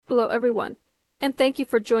Hello everyone, and thank you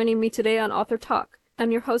for joining me today on Author Talk.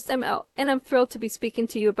 I'm your host ML, and I'm thrilled to be speaking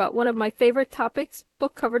to you about one of my favorite topics,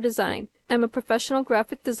 book cover design. I'm a professional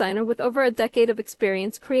graphic designer with over a decade of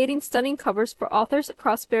experience creating stunning covers for authors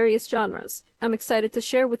across various genres. I'm excited to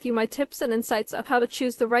share with you my tips and insights on how to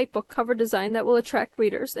choose the right book cover design that will attract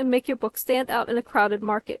readers and make your book stand out in a crowded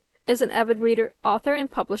market. As an avid reader, author,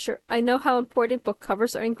 and publisher, I know how important book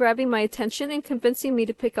covers are in grabbing my attention and convincing me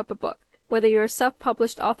to pick up a book. Whether you're a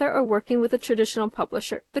self-published author or working with a traditional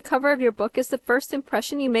publisher, the cover of your book is the first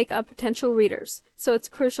impression you make on potential readers, so it's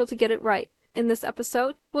crucial to get it right. In this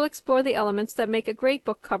episode, we'll explore the elements that make a great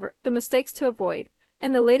book cover, the mistakes to avoid,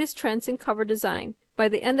 and the latest trends in cover design. By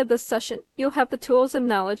the end of this session, you'll have the tools and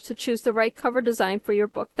knowledge to choose the right cover design for your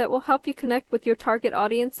book that will help you connect with your target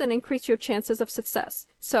audience and increase your chances of success.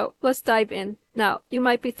 So, let's dive in. Now, you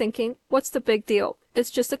might be thinking, what's the big deal?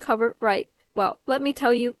 It's just a cover, right? Well, let me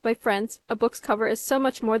tell you, my friends, a book's cover is so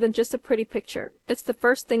much more than just a pretty picture. It's the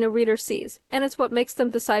first thing a reader sees, and it's what makes them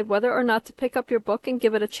decide whether or not to pick up your book and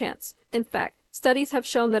give it a chance. In fact, studies have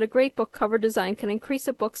shown that a great book cover design can increase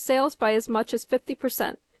a book's sales by as much as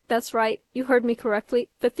 50%. That's right, you heard me correctly,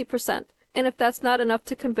 50%. And if that's not enough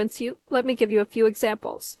to convince you, let me give you a few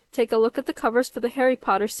examples. Take a look at the covers for the Harry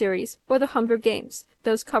Potter series or the Hunger Games.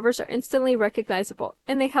 Those covers are instantly recognizable,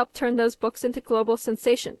 and they help turn those books into global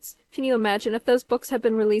sensations. Can you imagine if those books had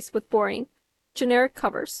been released with boring, generic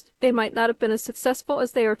covers? They might not have been as successful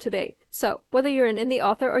as they are today. So, whether you're an indie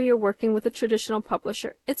author or you're working with a traditional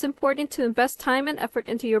publisher, it's important to invest time and effort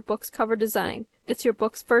into your book's cover design. It's your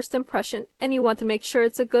book's first impression, and you want to make sure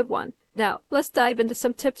it's a good one. Now, let's dive into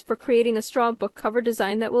some tips for creating a strong book cover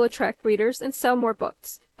design that will attract readers and sell more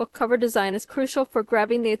books. Book cover design is crucial for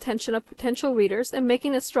grabbing the attention of potential readers and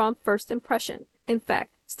making a strong first impression. In fact,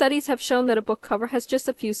 studies have shown that a book cover has just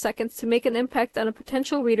a few seconds to make an impact on a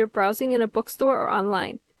potential reader browsing in a bookstore or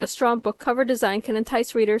online. A strong book cover design can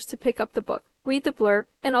entice readers to pick up the book, read the blurb,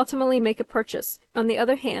 and ultimately make a purchase. On the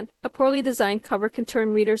other hand, a poorly designed cover can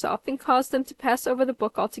turn readers off and cause them to pass over the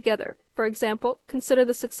book altogether. For example, consider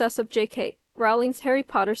the success of J.K. Rowling's Harry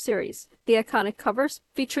Potter series. The iconic covers,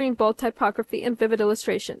 featuring bold typography and vivid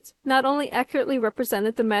illustrations, not only accurately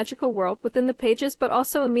represented the magical world within the pages but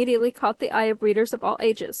also immediately caught the eye of readers of all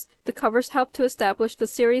ages. The covers helped to establish the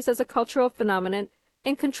series as a cultural phenomenon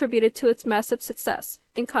and contributed to its massive success.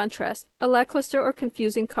 In contrast, a lackluster or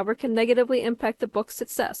confusing cover can negatively impact the book's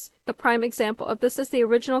success. A prime example of this is the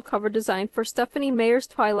original cover design for Stephenie Meyer's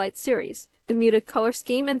Twilight series. The muted color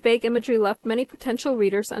scheme and vague imagery left many potential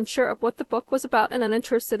readers unsure of what the book was about and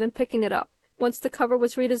uninterested in picking it up. Once the cover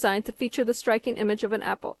was redesigned to feature the striking image of an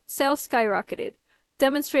apple, sales skyrocketed,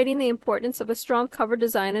 demonstrating the importance of a strong cover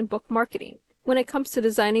design in book marketing. When it comes to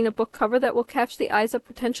designing a book cover that will catch the eyes of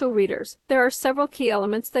potential readers, there are several key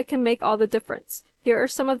elements that can make all the difference. Here are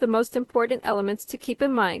some of the most important elements to keep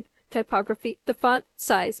in mind. Typography, the font,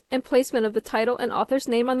 size, and placement of the title and author's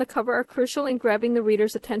name on the cover are crucial in grabbing the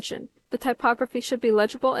reader's attention. The typography should be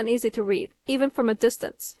legible and easy to read, even from a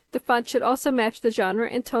distance. The font should also match the genre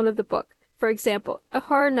and tone of the book. For example, a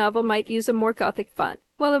horror novel might use a more gothic font,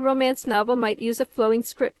 while a romance novel might use a flowing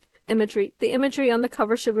script. Imagery. The imagery on the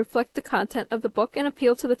cover should reflect the content of the book and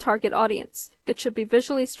appeal to the target audience. It should be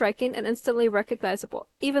visually striking and instantly recognizable,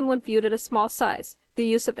 even when viewed at a small size. The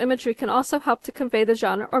use of imagery can also help to convey the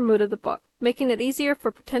genre or mood of the book, making it easier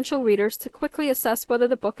for potential readers to quickly assess whether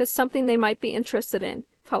the book is something they might be interested in.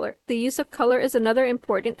 Color. The use of color is another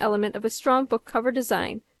important element of a strong book cover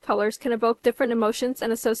design. Colors can evoke different emotions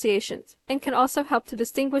and associations, and can also help to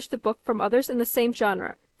distinguish the book from others in the same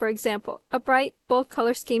genre. For example, a bright, bold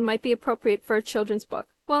color scheme might be appropriate for a children's book,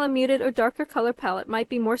 while a muted or darker color palette might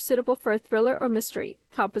be more suitable for a thriller or mystery.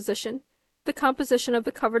 Composition. The composition of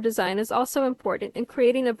the cover design is also important in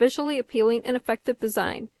creating a visually appealing and effective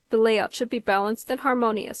design. The layout should be balanced and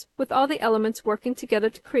harmonious, with all the elements working together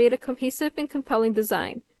to create a cohesive and compelling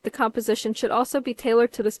design. The composition should also be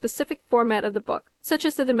tailored to the specific format of the book, such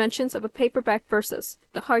as the dimensions of a paperback versus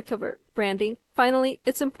the hardcover. Branding. Finally,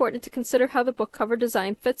 it's important to consider how the book cover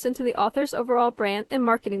design fits into the author's overall brand and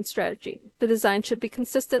marketing strategy. The design should be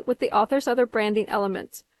consistent with the author's other branding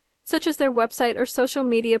elements, such as their website or social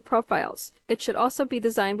media profiles. It should also be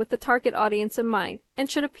designed with the target audience in mind, and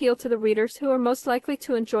should appeal to the readers who are most likely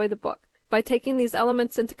to enjoy the book. By taking these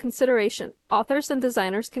elements into consideration, authors and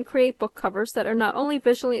designers can create book covers that are not only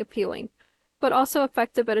visually appealing, but also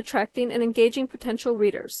effective at attracting and engaging potential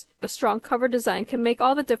readers. A strong cover design can make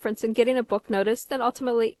all the difference in getting a book noticed and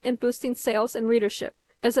ultimately in boosting sales and readership.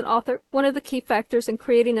 As an author, one of the key factors in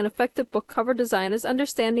creating an effective book cover design is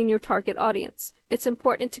understanding your target audience. It's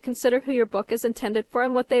important to consider who your book is intended for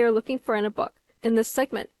and what they are looking for in a book. In this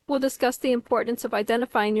segment, we'll discuss the importance of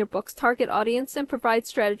identifying your book's target audience and provide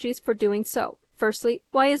strategies for doing so. Firstly,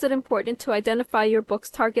 why is it important to identify your book's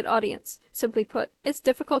target audience? Simply put, it's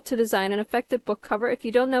difficult to design an effective book cover if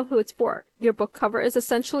you don't know who it's for. Your book cover is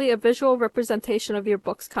essentially a visual representation of your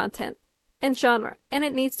book's content and genre, and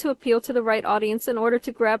it needs to appeal to the right audience in order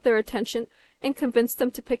to grab their attention and convince them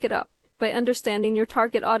to pick it up. By understanding your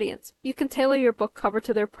target audience, you can tailor your book cover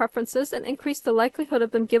to their preferences and increase the likelihood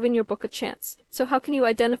of them giving your book a chance. So how can you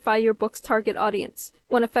identify your book's target audience?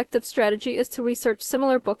 One effective strategy is to research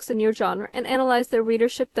similar books in your genre and analyze their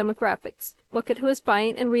readership demographics. Look at who is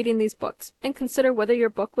buying and reading these books, and consider whether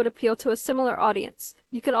your book would appeal to a similar audience.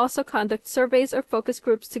 You can also conduct surveys or focus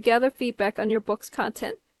groups to gather feedback on your book's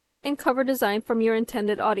content and cover design from your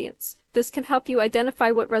intended audience. This can help you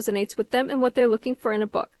identify what resonates with them and what they're looking for in a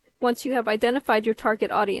book. Once you have identified your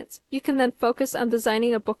target audience, you can then focus on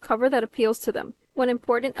designing a book cover that appeals to them. One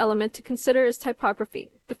important element to consider is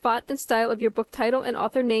typography. The font and style of your book title and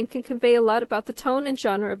author name can convey a lot about the tone and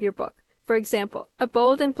genre of your book. For example, a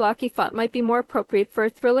bold and blocky font might be more appropriate for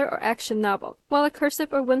a thriller or action novel, while a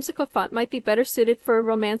cursive or whimsical font might be better suited for a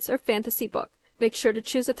romance or fantasy book. Make sure to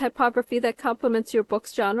choose a typography that complements your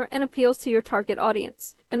book's genre and appeals to your target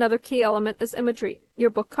audience. Another key element is imagery. Your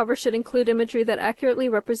book cover should include imagery that accurately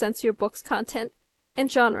represents your book's content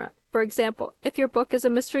and genre. For example, if your book is a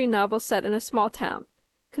mystery novel set in a small town,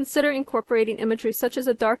 consider incorporating imagery such as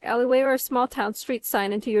a dark alleyway or a small town street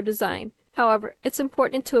sign into your design. However, it's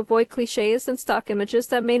important to avoid cliches and stock images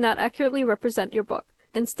that may not accurately represent your book.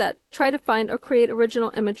 Instead, try to find or create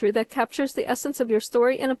original imagery that captures the essence of your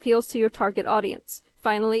story and appeals to your target audience.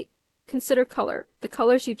 Finally, consider color. The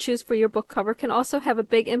colors you choose for your book cover can also have a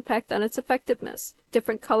big impact on its effectiveness.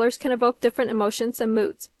 Different colors can evoke different emotions and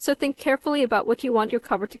moods, so think carefully about what you want your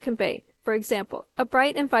cover to convey. For example, a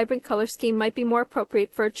bright and vibrant color scheme might be more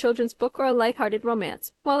appropriate for a children's book or a lighthearted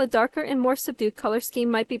romance, while a darker and more subdued color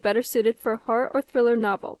scheme might be better suited for a horror or thriller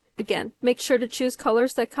novel. Again, make sure to choose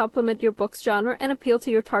colors that complement your book's genre and appeal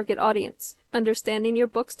to your target audience. Understanding your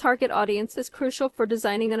book's target audience is crucial for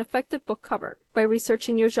designing an effective book cover. By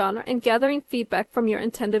researching your genre and gathering feedback from your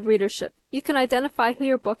intended readership, you can identify who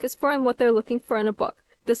your book is for and what they're looking for in a book.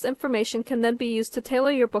 This information can then be used to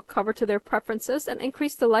tailor your book cover to their preferences and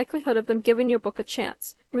increase the likelihood of them giving your book a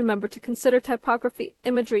chance. Remember to consider typography,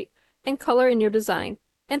 imagery, and color in your design,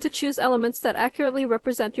 and to choose elements that accurately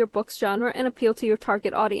represent your book's genre and appeal to your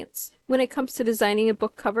target audience. When it comes to designing a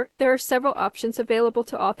book cover, there are several options available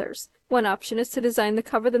to authors. One option is to design the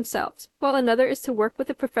cover themselves, while another is to work with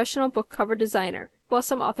a professional book cover designer. While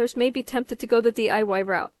some authors may be tempted to go the DIY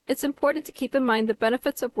route, it's important to keep in mind the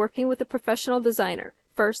benefits of working with a professional designer.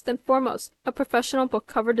 First and foremost, a professional book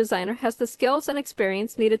cover designer has the skills and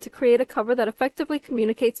experience needed to create a cover that effectively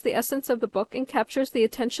communicates the essence of the book and captures the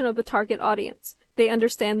attention of the target audience. They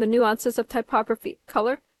understand the nuances of typography,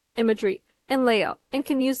 color, imagery, and layout, and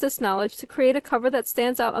can use this knowledge to create a cover that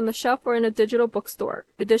stands out on the shelf or in a digital bookstore.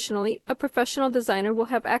 Additionally, a professional designer will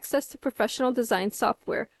have access to professional design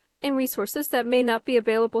software and resources that may not be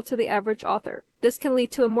available to the average author. This can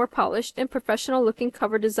lead to a more polished and professional-looking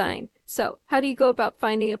cover design. So, how do you go about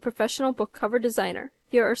finding a professional book cover designer?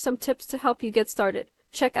 Here are some tips to help you get started.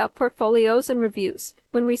 Check out portfolios and reviews.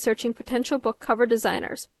 When researching potential book cover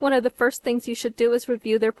designers, one of the first things you should do is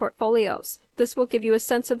review their portfolios. This will give you a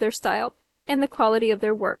sense of their style and the quality of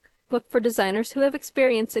their work. Look for designers who have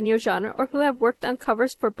experience in your genre or who have worked on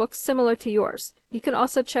covers for books similar to yours. You can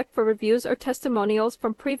also check for reviews or testimonials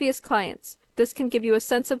from previous clients. This can give you a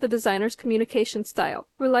sense of the designer's communication style,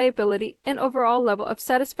 reliability, and overall level of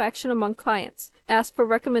satisfaction among clients. Ask for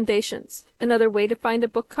recommendations. Another way to find a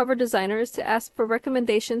book cover designer is to ask for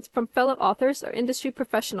recommendations from fellow authors or industry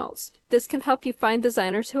professionals. This can help you find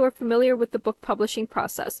designers who are familiar with the book publishing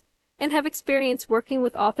process and have experience working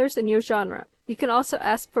with authors in your genre. You can also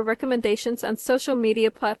ask for recommendations on social media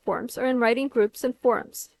platforms or in writing groups and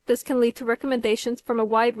forums. This can lead to recommendations from a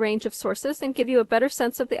wide range of sources and give you a better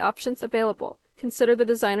sense of the options available. Consider the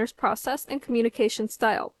designer's process and communication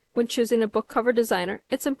style. When choosing a book cover designer,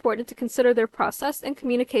 it's important to consider their process and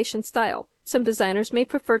communication style. Some designers may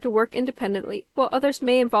prefer to work independently, while others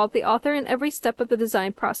may involve the author in every step of the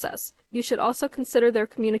design process. You should also consider their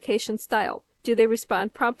communication style. Do they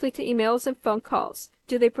respond promptly to emails and phone calls?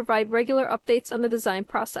 Do they provide regular updates on the design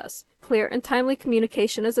process? Clear and timely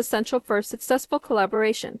communication is essential for a successful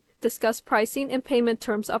collaboration. Discuss pricing and payment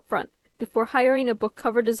terms upfront. Before hiring a book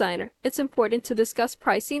cover designer, it's important to discuss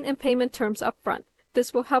pricing and payment terms upfront.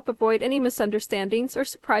 This will help avoid any misunderstandings or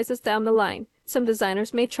surprises down the line. Some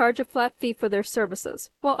designers may charge a flat fee for their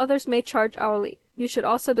services, while others may charge hourly. You should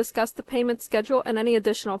also discuss the payment schedule and any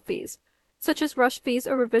additional fees. such as rush fees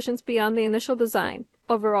or revisions beyond the initial design.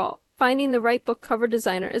 Overall, finding the right book cover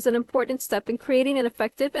designer is an important step in creating an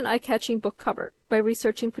effective and eye-catching book cover. By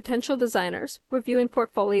researching potential designers, reviewing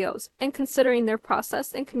portfolios, and considering their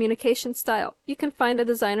process and communication style, you can find a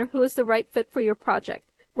designer who is the right fit for your project.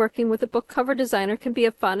 Working with a book cover designer can be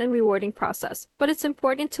a fun and rewarding process, but it's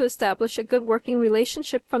important to establish a good working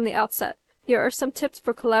relationship from the outset. Here are some tips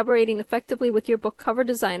for collaborating effectively with your book cover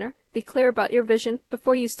designer. Be clear about your vision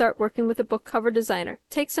before you start working with a book cover designer.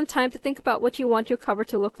 Take some time to think about what you want your cover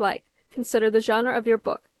to look like. Consider the genre of your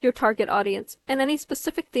book, your target audience, and any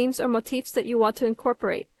specific themes or motifs that you want to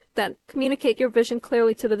incorporate. Then, communicate your vision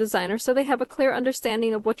clearly to the designer so they have a clear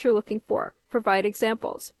understanding of what you're looking for. Provide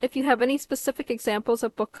examples. If you have any specific examples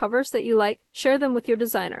of book covers that you like, share them with your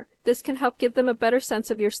designer. This can help give them a better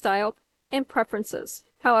sense of your style and preferences.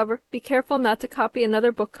 However, be careful not to copy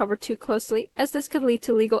another book cover too closely, as this could lead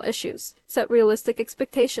to legal issues. Set realistic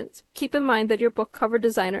expectations. Keep in mind that your book cover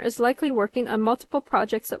designer is likely working on multiple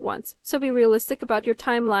projects at once, so be realistic about your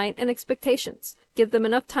timeline and expectations. Give them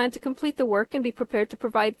enough time to complete the work and be prepared to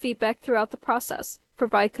provide feedback throughout the process.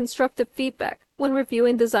 Provide constructive feedback. When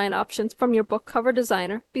reviewing design options from your book cover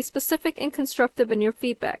designer, be specific and constructive in your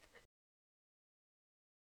feedback.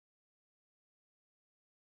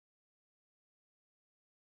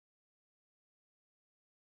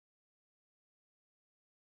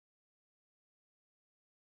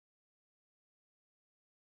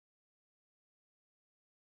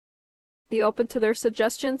 Be open to their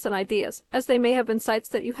suggestions and ideas, as they may have insights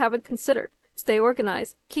that you haven't considered. Stay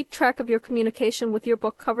organized. Keep track of your communication with your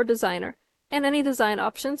book cover designer and any design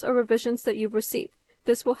options or revisions that you've received.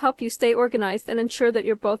 This will help you stay organized and ensure that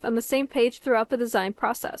you're both on the same page throughout the design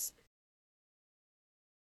process.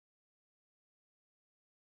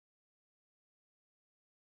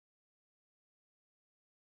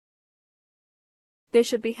 They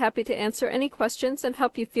should be happy to answer any questions and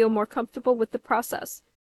help you feel more comfortable with the process.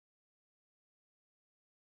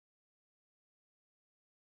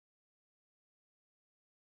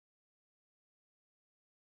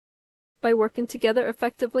 By working together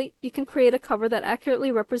effectively, you can create a cover that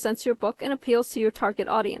accurately represents your book and appeals to your target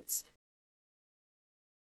audience.